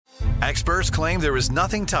Experts claim there is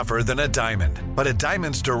nothing tougher than a diamond. But at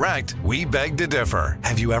Diamonds Direct, we beg to differ.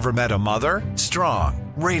 Have you ever met a mother?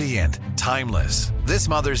 Strong, radiant, timeless. This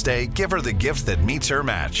Mother's Day, give her the gift that meets her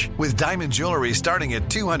match. With diamond jewelry starting at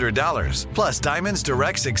 $200. Plus Diamonds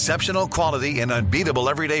Direct's exceptional quality and unbeatable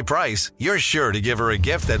everyday price, you're sure to give her a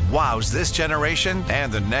gift that wows this generation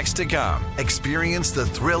and the next to come. Experience the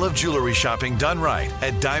thrill of jewelry shopping done right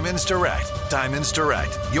at Diamonds Direct. Diamonds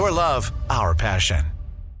Direct. Your love, our passion.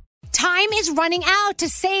 Time is running out to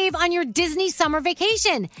save on your Disney summer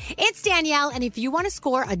vacation. It's Danielle, and if you want to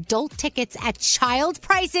score adult tickets at child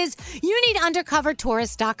prices, you need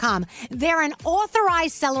UndercoverTourist.com. They're an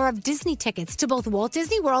authorized seller of Disney tickets to both Walt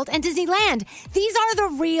Disney World and Disneyland. These are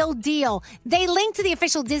the real deal. They link to the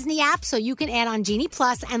official Disney app so you can add on Genie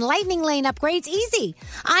Plus and Lightning Lane upgrades easy.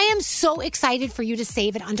 I am so excited for you to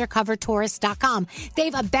save at UndercoverTourist.com. They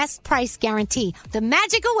have a best price guarantee. The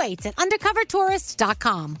magic awaits at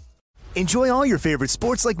UndercoverTourist.com. Enjoy all your favorite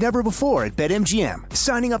sports like never before at BetMGM.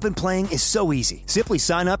 Signing up and playing is so easy. Simply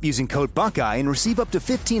sign up using code Buckeye and receive up to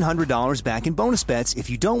 $1,500 back in bonus bets if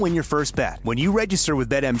you don't win your first bet. When you register with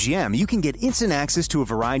BetMGM, you can get instant access to a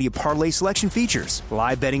variety of parlay selection features,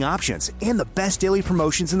 live betting options, and the best daily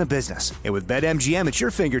promotions in the business. And with BetMGM at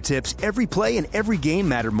your fingertips, every play and every game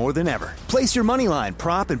matter more than ever. Place your moneyline,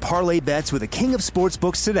 prop, and parlay bets with the king of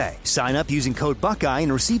sportsbooks today. Sign up using code Buckeye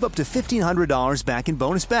and receive up to $1,500 back in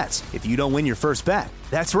bonus bets if you don't win your first bet.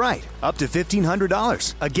 That's right, up to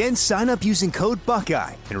 $1,500. Again, sign up using code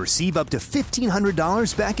Buckeye and receive up to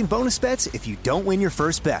 $1,500 back in bonus bets if you don't win your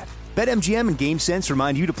first bet. BetMGM and GameSense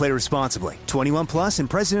remind you to play responsibly. 21 plus and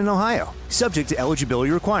present in Ohio. Subject to eligibility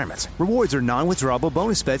requirements. Rewards are non-withdrawable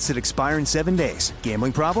bonus bets that expire in 7 days.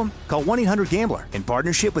 Gambling problem? Call 1-800-GAMBLER in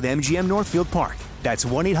partnership with MGM Northfield Park. That's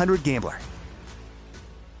 1-800-GAMBLER.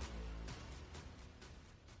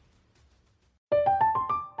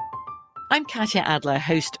 I'm Katya Adler,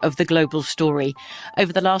 host of The Global Story.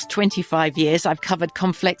 Over the last 25 years, I've covered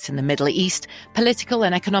conflicts in the Middle East, political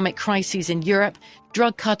and economic crises in Europe,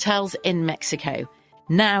 drug cartels in Mexico.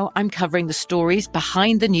 Now I'm covering the stories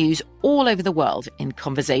behind the news all over the world in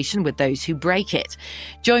conversation with those who break it.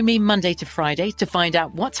 Join me Monday to Friday to find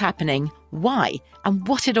out what's happening, why, and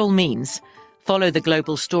what it all means. Follow The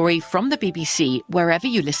Global Story from the BBC wherever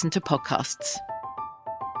you listen to podcasts.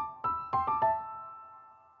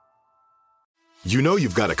 You know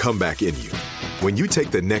you've got a comeback in you. When you take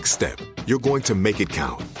the next step, you're going to make it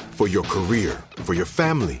count. For your career, for your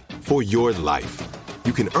family, for your life.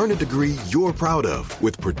 You can earn a degree you're proud of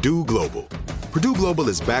with Purdue Global. Purdue Global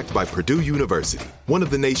is backed by Purdue University, one of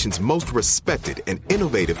the nation's most respected and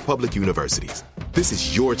innovative public universities. This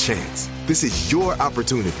is your chance. This is your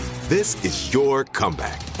opportunity. This is your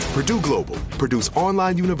comeback. Purdue Global, Purdue's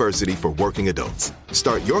online university for working adults.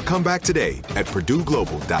 Start your comeback today at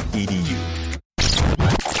purdueglobal.edu.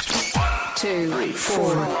 2, 3,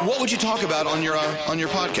 4. What would you talk about on your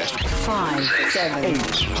podcast? 5, 7, 8.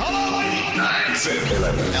 Hello, 9, 10,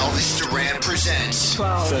 11. Elvis Duran presents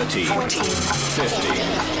 12, 13, 14, 15.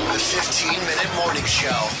 The 15-minute morning show.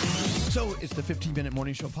 So it's the 15-minute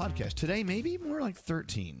morning show podcast. Today, maybe more like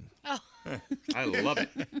 13. Oh. I love it.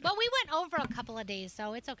 But we went over a couple of days,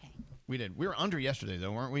 so it's okay. We did. We were under yesterday,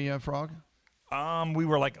 though, weren't we, Frog? We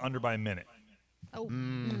were like under by a minute. Oh.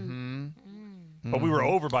 Mm-hmm. But we were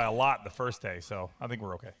over by a lot the first day, so I think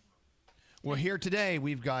we're okay. Well, here today,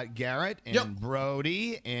 we've got Garrett and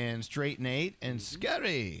Brody and Straight Nate and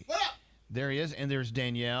Scary. There he is. And there's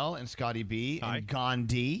Danielle and Scotty B and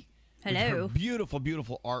Gandhi. Hello. Beautiful,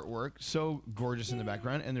 beautiful artwork. So gorgeous in the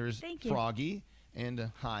background. And there's Froggy.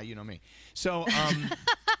 And hi, you know me. So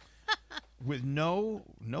with no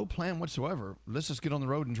plan whatsoever, let's just get on the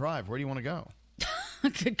road and drive. Where do you want to go?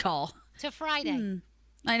 Good call. To Friday.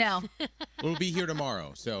 I know. We'll be here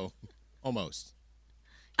tomorrow, so almost.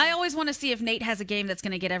 I always want to see if Nate has a game that's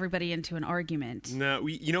going to get everybody into an argument. No,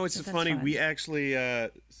 it's funny. We actually,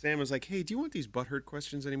 Sam was like, hey, do you want these butthurt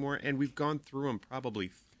questions anymore? And we've gone through them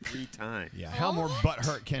probably 3 times. Yeah, how more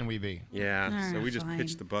butthurt can we be? Yeah, so we just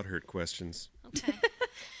pitched the butthurt questions. Okay.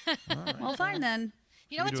 Right. Well, fine then.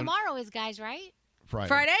 You know what tomorrow is, guys, right?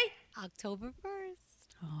 Friday? October 1st.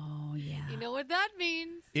 Oh, yeah. You know what that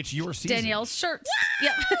means. It's your season. Danielle's shirts.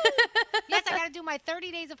 Yep. Yes, I got to do my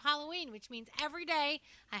 30 days of Halloween, which means every day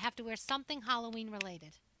I have to wear something Halloween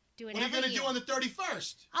related. Do it. What are you going to do on the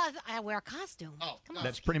 31st? I wear a costume. Oh, come on.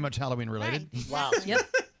 That's pretty much Halloween related. Right. Wow. Yep.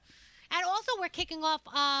 And also, we're kicking off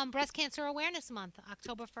Breast Cancer Awareness Month,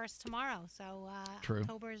 October 1st tomorrow. So True.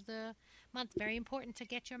 October is the month. Very important to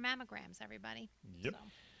get your mammograms, everybody. Yep.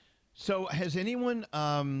 So has anyone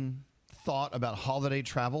thought about holiday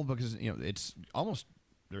travel? Because, it's almost,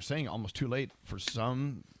 they're saying almost too late for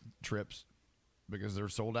some trips because they're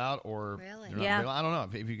sold out or Really? they're not Yeah. available. I don't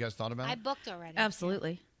know. Have you guys thought about I it? booked already.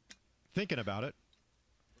 Absolutely. Thinking about it.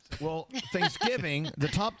 Well, Thanksgiving, the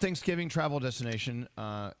top Thanksgiving travel destination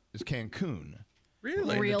is Cancun.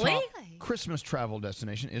 Really? And Really? The top Christmas travel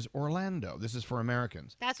destination is Orlando. This is for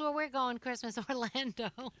Americans. That's where we're going, Christmas, Orlando.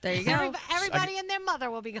 There you go. Everybody and their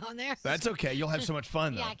mother will be going there. That's okay. You'll have so much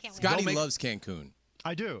fun, though. Yeah, I can't wait. Scotty loves Cancun.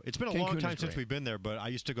 I do. It's been a Cancun long is time since great. we've been there, but I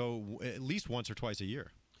used to go at least once or twice a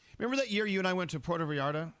year. Remember that year you and I went to Puerto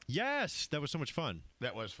Vallarta? Yes, that was so much fun.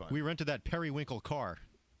 That was fun. We rented that Periwinkle car.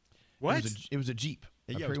 What? It was a Jeep.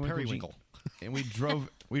 A Yeah, it was Periwinkle. Jeep. And we drove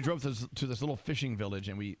to this little fishing village,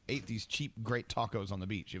 and we ate these cheap, great tacos on the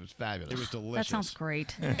beach. It was fabulous. It was delicious. That sounds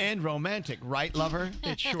great. And romantic, right, lover?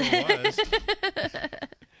 It sure was.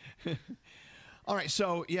 All right,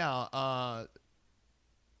 so yeah,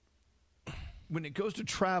 when it goes to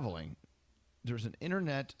traveling, there's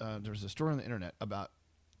a story on the internet about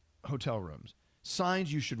hotel rooms.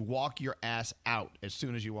 Signs you should walk your ass out as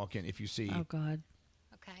soon as you walk in if you see Oh, God.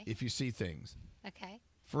 Okay. if you see things. Okay.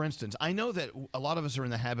 For instance, I know that a lot of us are in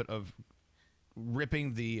the habit of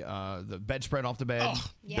ripping the bedspread off the bed.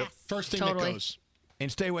 Oh, Yes. First thing Totally. that goes.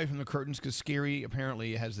 And stay away from the curtains because Scary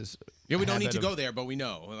apparently has this. Yeah, we don't need habit to of- go there, but we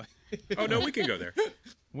know. Oh, no, we can go there.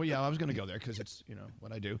 Well, yeah, I was going to go there because it's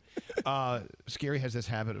what I do. Scary has this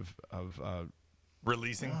habit of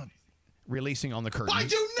Releasing. releasing on the curtain. I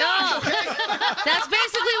do not. That's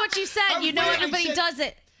basically what you said. You know Right, I everybody said- does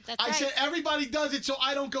it. That's I right. said everybody does it, so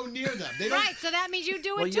I don't go near them. They don't. Right, so that means you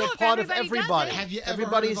do it Well, too. you're if part of everybody does everybody. it. Have you ever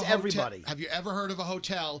Everybody's heard of a hotel- everybody. Have you ever heard of a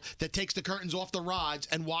hotel that takes the curtains off the rods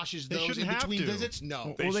and washes They those in shouldn't have between to. visits?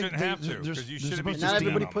 No. They Well, shouldn't have to they're- because you they're should supposed be to Not steam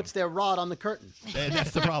everybody them. puts their rod on the curtain. That's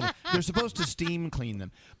the problem. They're supposed to steam clean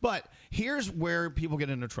them. But here's where people get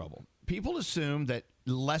into trouble. People assume that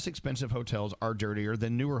less expensive hotels are dirtier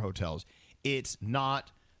than newer hotels. It's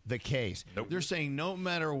not the case. Nope. They're saying no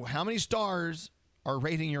matter how many stars are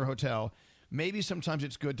rating your hotel, maybe sometimes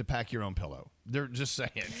it's good to pack your own pillow. They're just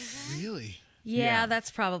saying. Really? Yeah,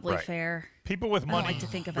 that's probably Right. fair. People with I don't money like to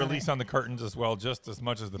think about release it. on the curtains as well, just as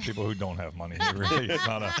much as the people who don't have money. It really, it's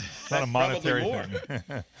not a monetary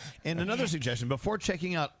thing. And another suggestion, before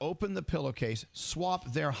checking out, open the pillowcase,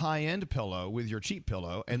 swap their high-end pillow with your cheap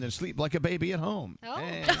pillow, and then sleep like a baby at home. Oh,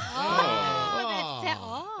 Hey.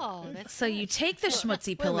 that's So you take the schmutzy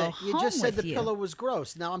Wait a pillow minute, you home just said with the you. pillow was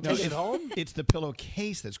gross. Now I'm No, taking it it's- home? It's the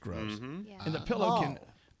pillowcase that's gross. Yeah. And the pillow can, Oh.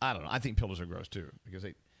 I don't know, I think pillows are gross too, because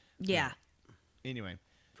they, Yeah. anyway.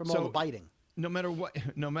 From So, all the biting. No matter what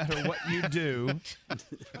you do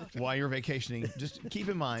while you're vacationing, just keep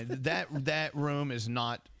in mind that room is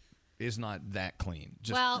not that clean.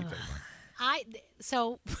 Just Well, keep that in mind.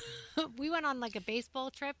 So we went on like a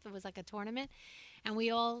baseball trip. It was like a tournament, and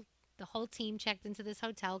the whole team checked into this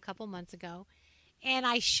hotel a couple months ago. And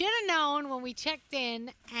I should have known when we checked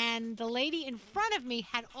in, and the lady in front of me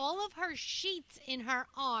had all of her sheets in her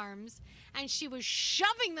arms, and she was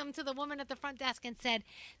shoving them to the woman at the front desk and said,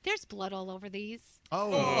 "There's blood all over these."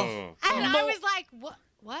 Oh. And I was like, "What?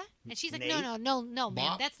 What?" And she's like, Nate? No, ma'am,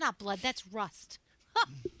 Mom? that's not blood. That's rust."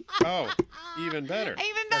 Oh, even better.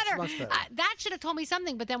 Even That's better. much better. That should have told me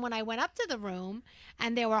something. But then when I went up to the room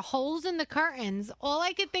and there were holes in the curtains, all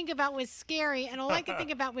I could think about was Scary, and all I could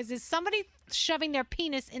think about was, is somebody shoving their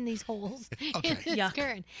penis in these holes in this Yuck.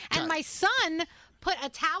 curtain? And my son put a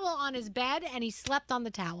towel on his bed and he slept on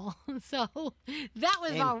the towel. So that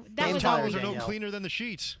was our Game was time. our Towels are no Danielle. cleaner than the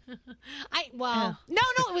sheets. no,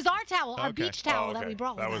 it was our towel, our Okay. beach towel Oh, that okay. we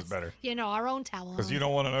brought That with was us. better. You know, our own towel. Because you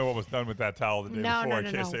don't want to know what was done with that towel the day No, before no,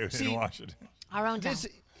 in no, case no. they See, didn't wash it. our own towel.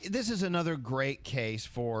 This is another great case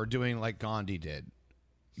for doing like Gandhi did.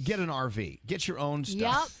 Get an RV. Get your own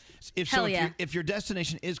stuff. If Hell yeah. if your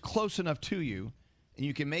destination is close enough to you, and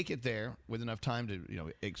you can make it there with enough time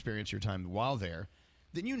to experience your time while there,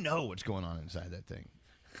 then you know what's going on inside that thing.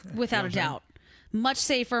 Without a doubt. Much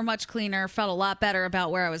safer, much cleaner. Felt a lot better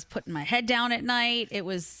about where I was putting my head down at night. It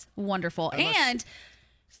was wonderful.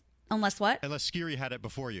 Unless what? Unless Scary had it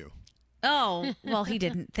before you. Oh, well, he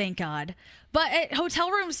didn't, thank God. But at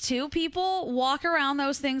hotel rooms, too, people walk around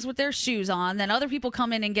those things with their shoes on. Then other people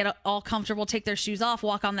come in and get all comfortable, take their shoes off,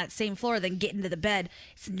 walk on that same floor, then get into the bed.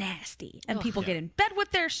 It's nasty. And people get in bed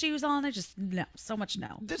with their shoes on. They're just, no, so much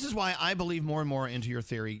no. This is why I believe more and more into your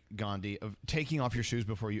theory, Gandhi, of taking off your shoes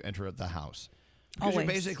before you enter the house. Because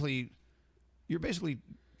Always. you're basically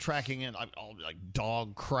tracking in all like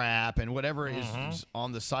dog crap and whatever is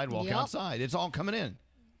on the sidewalk Yep. outside. It's all coming in.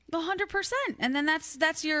 100%. And then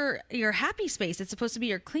that's your happy space. It's supposed to be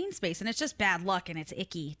your clean space, and it's just bad luck and it's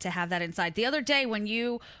icky to have that inside. The other day when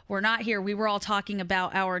you were not here, we were all talking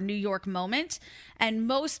about our New York moment, and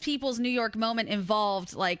most people's New York moment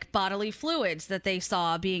involved like bodily fluids that they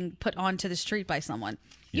saw being put onto the street by someone.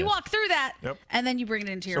 You walk through that, and then you bring it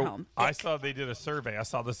into your home. I saw they did a survey. I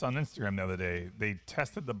saw this on Instagram the other day. They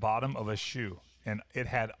tested the bottom of a shoe, and it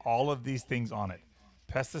had all of these things on it.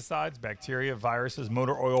 Pesticides, bacteria, viruses,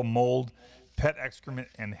 motor oil, mold, pet excrement,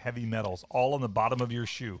 and heavy metals, all on the bottom of your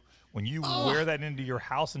shoe. When you wear that into your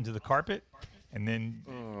house, into the carpet, and then,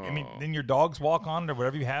 then your dogs walk on it or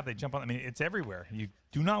whatever you have, they jump on. I mean, it's everywhere. You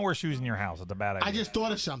do not wear shoes in your house. It's a bad idea. I just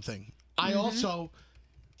thought of something. I also,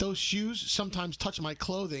 those shoes sometimes touch my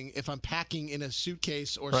clothing if I'm packing in a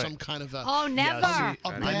suitcase or some kind of a. Oh, never. A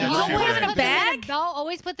You bag. don't put them in a bag? No,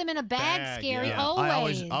 always put them in a bag, Scary. Yeah.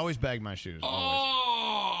 Always. I always bag my shoes. Always.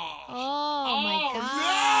 Oh, my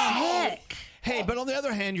God. Sick. Hey, but on the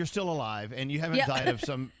other hand, you're still alive, and you haven't died of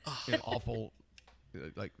some awful,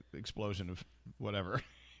 like, explosion of whatever.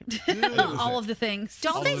 All of the things.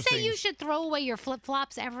 Don't they say you should throw away your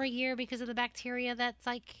flip-flops every year because of the bacteria that's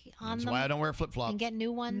like on That's them? why I don't wear flip-flops. And get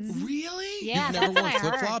new ones? Really? Yeah, You've never that's worn what I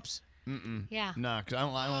heard. flip-flops? Mm-mm. Yeah. No, because I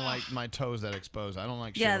don't like my toes that exposed. I don't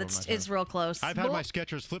like Yeah, showing my toes. it's real close. I've had my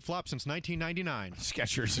Skechers flip-flops since 1999.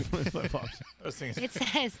 Skechers flip-flops. It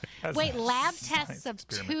says, wait, lab tests of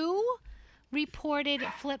 2 reported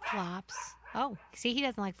flip-flops. Oh, see, he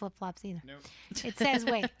doesn't like flip-flops either. Nope. It says,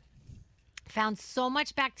 wait, found so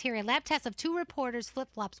much bacteria. Lab tests of 2 reporters'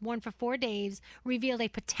 flip-flops worn for 4 days revealed a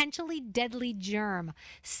potentially deadly germ,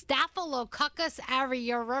 Staphylococcus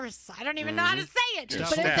aureus. I don't even know how to say it. But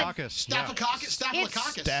Staphylococcus. Staphylococcus.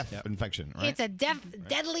 Staph infection, right? It's a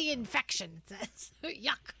deadly infection. It says.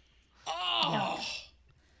 Yuck. Oh.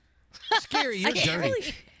 Scary, you're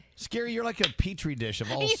dirty. Scary, you're like a petri dish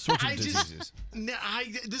of all sorts of diseases. I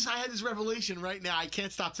had this revelation right now. I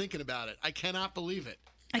can't stop thinking about it. I cannot believe it.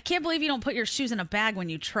 I can't believe you don't put your shoes in a bag when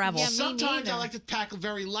you travel. Yeah, me Sometimes neither. I like to pack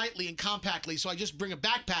very lightly and compactly, so I just bring a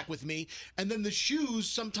backpack with me, and then the shoes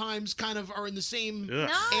sometimes kind of are in the same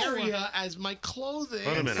area as my clothing.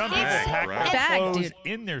 Put 'em in a Some people bag, pack right? their Bag, clothes dude.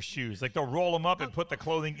 in their shoes. Like they'll roll them up and put the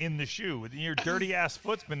clothing in the shoe. Your dirty ass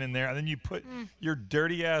foot's been in there, and then you put your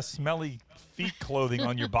dirty ass smelly feet clothing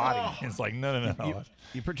on your body. And it's like, no.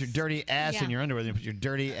 You put your dirty ass in your underwear, then you put your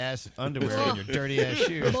dirty ass underwear Oh. in your dirty ass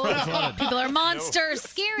shoes. People are monsters.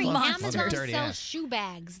 Scary. Monsters. Amazon Dirty sells ass. shoe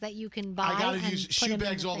bags that you can buy. I gotta and use put shoe them in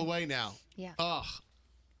bags all the thing. way now. Yeah. Ugh.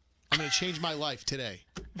 I'm going to change my life today.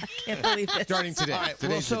 Can't believe this. Starting today. All right,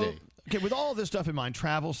 Today's well, the so, day. okay, with all this stuff in mind,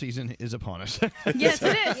 travel season is upon us. Yes,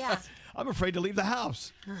 it is. Yeah. I'm afraid to leave the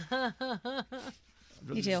house. I'd rather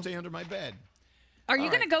Me too. just stay under my bed. Are you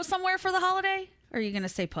going to go somewhere for the holiday, or are you going to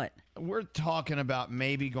stay put? We're talking about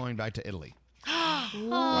maybe going back to Italy.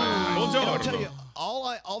 I'll tell you,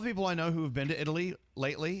 all the people I know who have been to Italy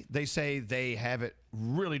lately, they say they have it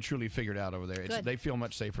really truly figured out over there. Good. They feel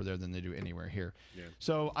much safer there than they do anywhere here.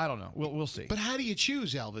 So I don't know. We'll see. But how do you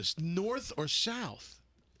choose, Elvis? North or south?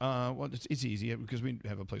 Well, it's easy because we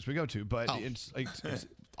have a place we go to, but Oh. it's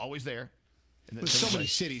always there. And There's so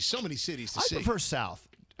many cities to I see. prefer south,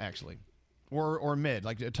 actually. Or mid,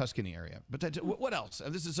 like the Tuscany area. But what else?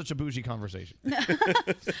 This is such a bougie conversation.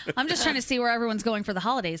 I'm just trying to see where everyone's going for the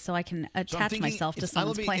holidays so I can So I'm attach thinking myself to it's either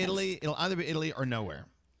someone's be plans. Italy. It'll either be Italy or nowhere.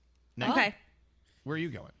 Now, Okay. Where are you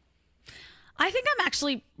going? I think I'm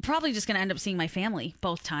actually probably just going to end up seeing my family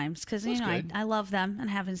both times because, you That's know, good. I love them and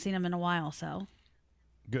haven't seen them in a while. So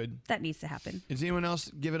Good. that needs to happen. Is anyone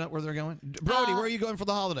else giving up where they're going? Brody, where are you going for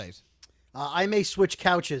the holidays? I may switch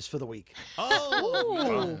couches for the week.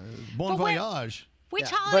 Oh, bon But wait, voyage. Which Yeah,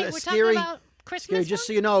 holiday? but We're Scary- talking about Christmas. Scary, just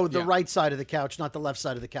so one? you know, the right side of the couch, not the left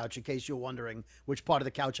side of the couch, in case you're wondering which part of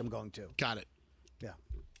the couch I'm going to. Got it. Yeah.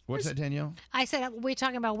 What's that, Danielle? I said we're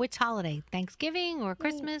talking about which holiday? Thanksgiving or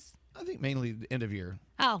Christmas? I think mainly the end of year.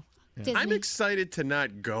 Oh, Disney. I'm excited to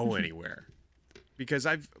not go anywhere because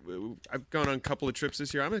I've gone on a couple of trips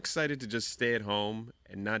this year. I'm excited to just stay at home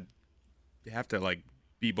and not have to like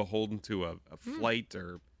be beholden to a flight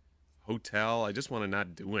or hotel. I just want to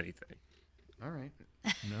not do anything. All right.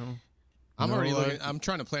 No. I'm already looking. I'm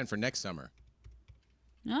trying to plan for next summer.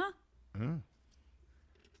 Huh?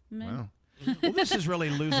 Wow. Well, this is really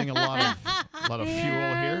losing a lot of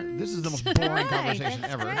fuel here. This is the most boring conversation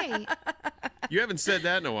That's ever. great. You haven't said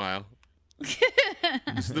that in a while.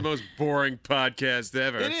 This is the most boring podcast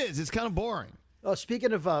ever. It is. It's kind of boring. Oh,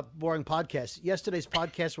 speaking of boring podcasts, yesterday's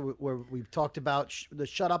podcast where we talked about the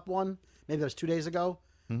Shut Up one, maybe that was 2 days ago,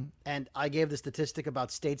 and I gave the statistic about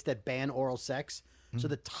states that ban oral sex. So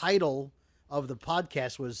the title of the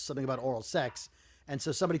podcast was something about oral sex. And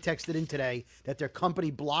so somebody texted in today that their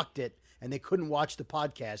company blocked it and they couldn't watch the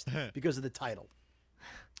podcast because of the title.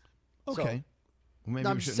 Okay. So, Well, maybe no,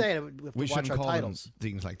 I'm we just shouldn't- saying we have we to watch shouldn't our call them titles.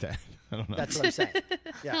 things like that. I don't know. That's what I'm saying.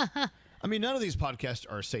 Yeah. I mean, none of these podcasts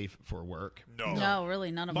are safe for work. No,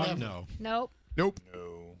 really, none of them. No. Nope. Nope.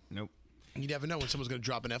 Nope. You never know when someone's going to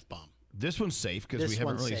drop an F-bomb. This one's safe because we This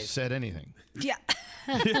haven't one's really safe. said anything. Yeah.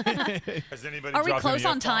 Has anybody Are we dropped close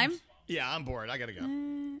any on time? Yeah, I'm bored. I gotta go.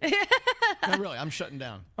 No, really, I'm shutting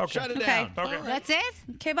down. Okay. Shut it Okay. down. Okay. That's it?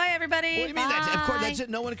 Okay, bye, everybody. What do you mean? That's, of course, that's it.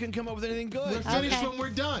 No one can come up with anything good. We're finished when we're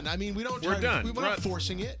done. I mean, we don't. We're done. We're not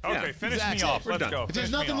forcing it. Okay, finish me That's off. it. Let's go. If there's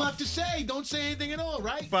Finish me nothing off. left to say, don't say anything at all,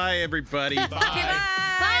 right? Bye, everybody. Bye.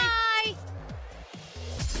 Bye.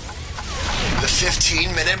 The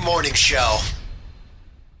 15-minute morning show.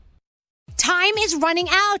 Time is running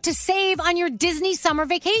out to save on your Disney summer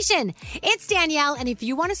vacation. It's Danielle, and if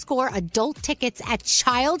you want to score adult tickets at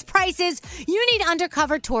child prices, you need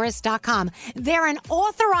UndercoverTourist.com. They're an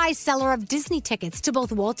authorized seller of Disney tickets to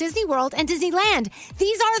both Walt Disney World and Disneyland.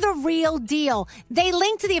 These are the real deal. They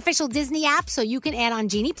link to the official Disney app so you can add on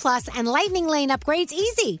Genie Plus and Lightning Lane upgrades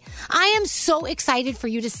easy. I am so excited for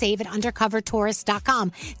you to save at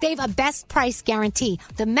UndercoverTourist.com. They have a best price guarantee.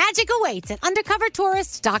 The magic awaits at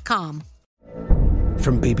UndercoverTourist.com.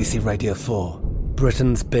 From BBC Radio 4,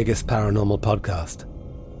 Britain's biggest paranormal podcast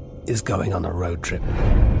is going on a road trip.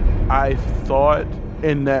 I thought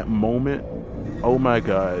in that moment, oh my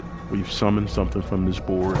God, we've summoned something from this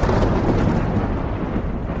board.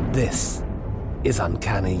 This is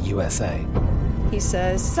Uncanny USA. He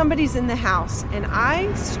says, somebody's in the house, and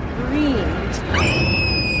I screamed.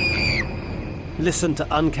 Listen to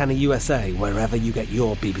Uncanny USA wherever you get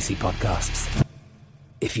your BBC podcasts,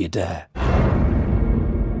 if you dare.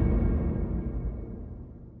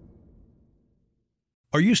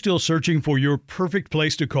 Are you still searching for your perfect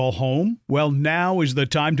place to call home? Well, now is the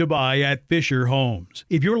time to buy at Fisher Homes.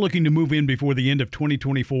 If you're looking to move in before the end of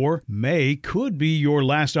 2024, May could be your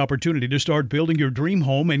last opportunity to start building your dream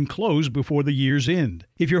home and close before the year's end.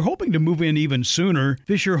 If you're hoping to move in even sooner,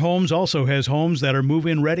 Fisher Homes also has homes that are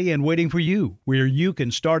move-in ready and waiting for you, where you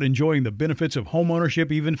can start enjoying the benefits of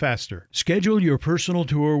homeownership even faster. Schedule your personal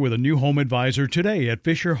tour with a new home advisor today at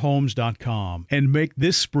FisherHomes.com and make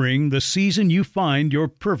this spring the season you find your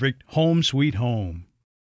perfect home sweet home.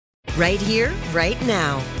 Right here, right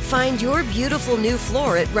now. Find your beautiful new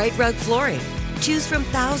floor at Right Rug Flooring. Choose from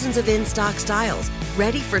thousands of in-stock styles,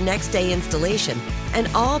 ready for next day installation, and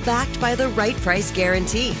all backed by the right price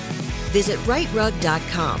guarantee. Visit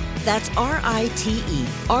rightrug.com. That's RITERUG.com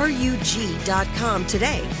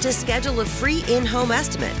today to schedule a free in-home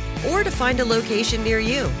estimate or to find a location near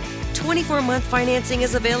you. 24-month financing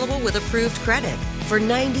is available with approved credit. For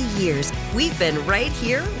 90 years, we've been right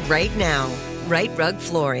here, right now. Right Rug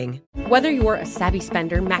Flooring. Whether you're a savvy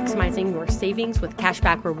spender maximizing your savings with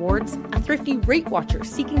cashback rewards, a thrifty rate watcher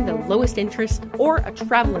seeking the lowest interest, or a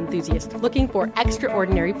travel enthusiast looking for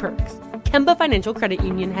extraordinary perks, Kemba Financial Credit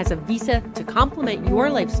Union has a visa to complement your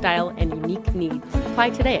lifestyle and unique needs.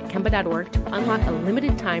 Apply today at Kemba.org to unlock a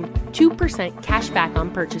limited time 2% cash back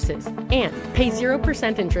on purchases and pay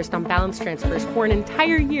 0% interest on balance transfers for an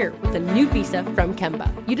entire year with a new visa from Kemba.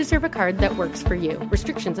 You deserve a card that works for you.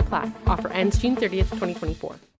 Restrictions apply. Offer ends June 30th, 2024.